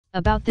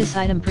About this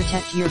item: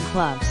 protect your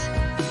clubs.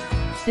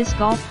 This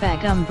golf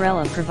bag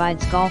umbrella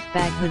provides golf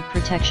bag hood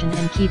protection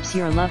and keeps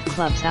your love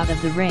clubs out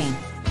of the rain.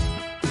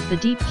 The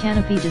deep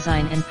canopy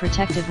design and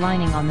protective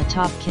lining on the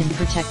top can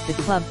protect the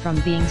club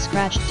from being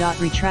scratched.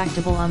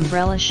 Retractable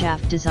umbrella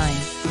shaft design.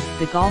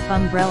 The golf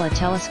umbrella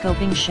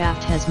telescoping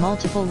shaft has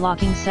multiple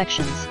locking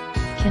sections,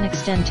 can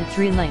extend to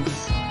 3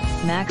 lengths,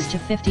 max to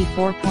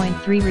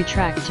 54.3,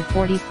 retract to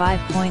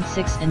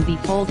 45.6 and be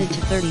folded to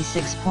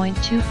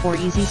 36.2 for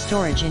easy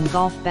storage in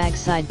golf bag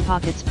side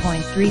pockets.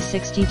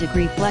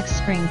 360-degree flex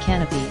spring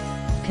canopy.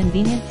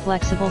 Convenient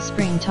flexible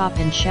spring top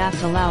and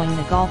shaft allowing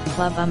the golf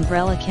club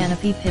umbrella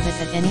canopy pivot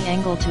at any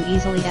angle to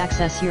easily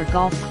access your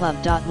golf club.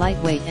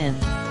 Lightweight and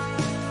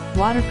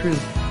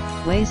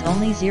waterproof, weighs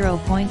only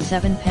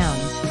 0.7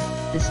 pounds.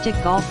 The stick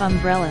golf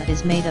umbrella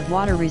is made of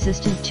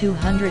water-resistant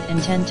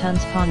 210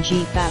 tons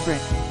pongee fabric,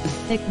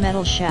 thick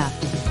metal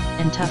shaft,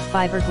 and tough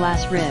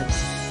fiberglass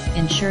ribs.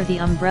 Ensure the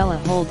umbrella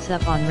holds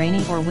up on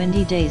rainy or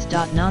windy days.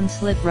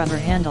 Non-slip rubber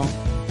handle,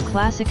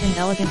 classic and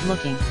elegant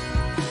looking.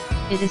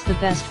 It is the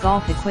best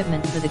golf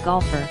equipment for the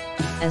golfer,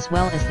 as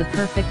well as the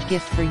perfect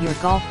gift for your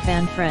golf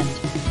fan friend.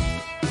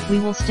 We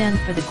will stand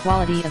for the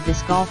quality of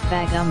this golf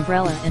bag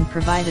umbrella and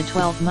provide a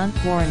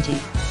 12-month warranty.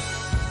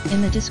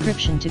 In the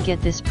description to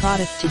get this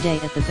product today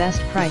at the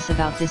best price.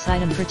 About this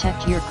item: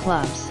 protect your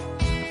clubs.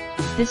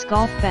 This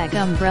golf bag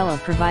umbrella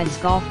provides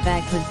golf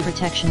bag hood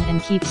protection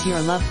and keeps your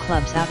love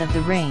clubs out of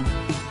the rain.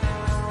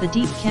 The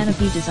deep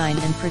canopy design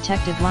and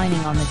protective lining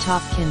on the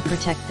top can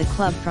protect the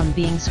club from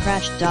being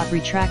scratched.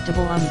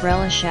 Retractable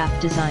umbrella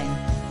shaft design.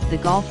 The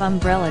golf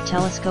umbrella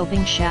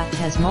telescoping shaft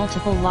has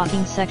multiple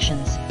locking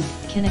sections,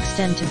 can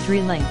extend to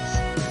 3 lengths,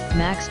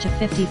 max to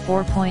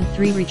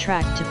 54.3,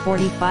 retract to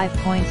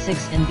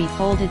 45.6 and be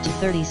folded to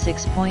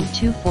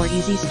 36.2 for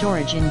easy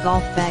storage in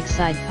golf bag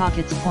side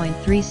pockets.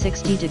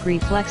 360-degree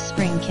flex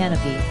spring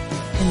canopy.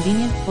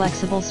 Convenient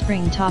flexible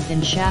spring top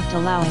and shaft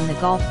allowing the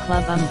golf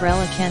club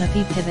umbrella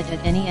canopy pivot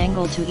at any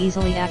angle to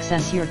easily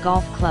access your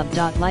golf club.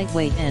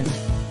 Lightweight and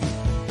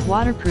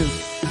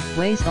waterproof,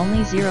 weighs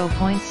only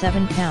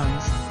 0.7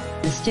 pounds.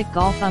 The stick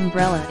golf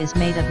umbrella is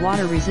made of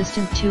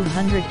water-resistant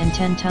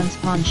 210 tons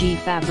pongee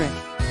fabric,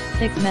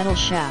 thick metal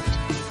shaft,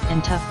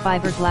 and tough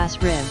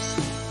fiberglass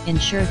ribs.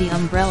 Ensure the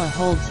umbrella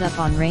holds up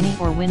on rainy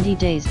or windy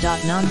days.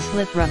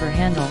 Non-slip rubber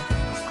handle,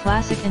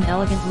 classic and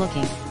elegant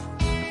looking.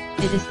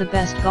 It is the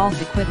best golf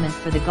equipment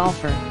for the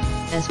golfer,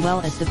 as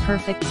well as the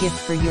perfect gift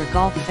for your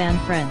golf fan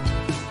friend.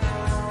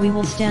 We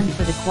will stand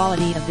for the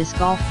quality of this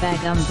golf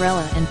bag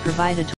umbrella and provide a